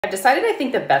I've decided I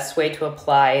think the best way to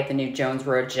apply the new Jones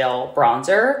Road Gel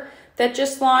bronzer that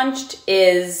just launched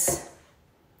is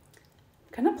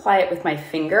I'm gonna apply it with my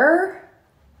finger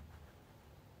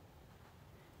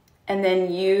and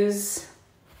then use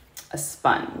a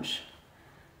sponge.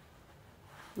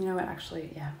 You know what,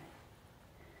 actually, yeah.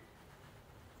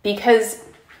 Because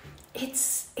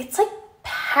it's like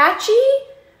patchy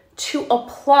to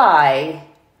apply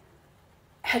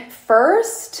at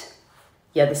first.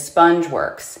 Yeah, the sponge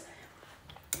works.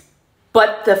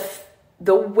 But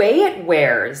the way it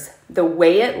wears, the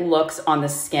way it looks on the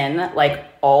skin, like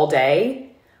all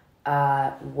day,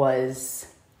 was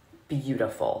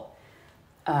beautiful.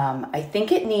 I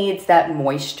think it needs that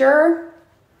moisture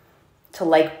to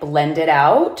like blend it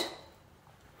out.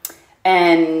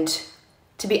 And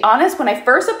to be honest, when I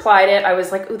first applied it, I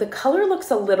was like, ooh, the color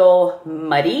looks a little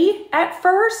muddy at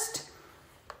first.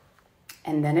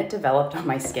 And then it developed on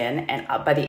my skin, and by the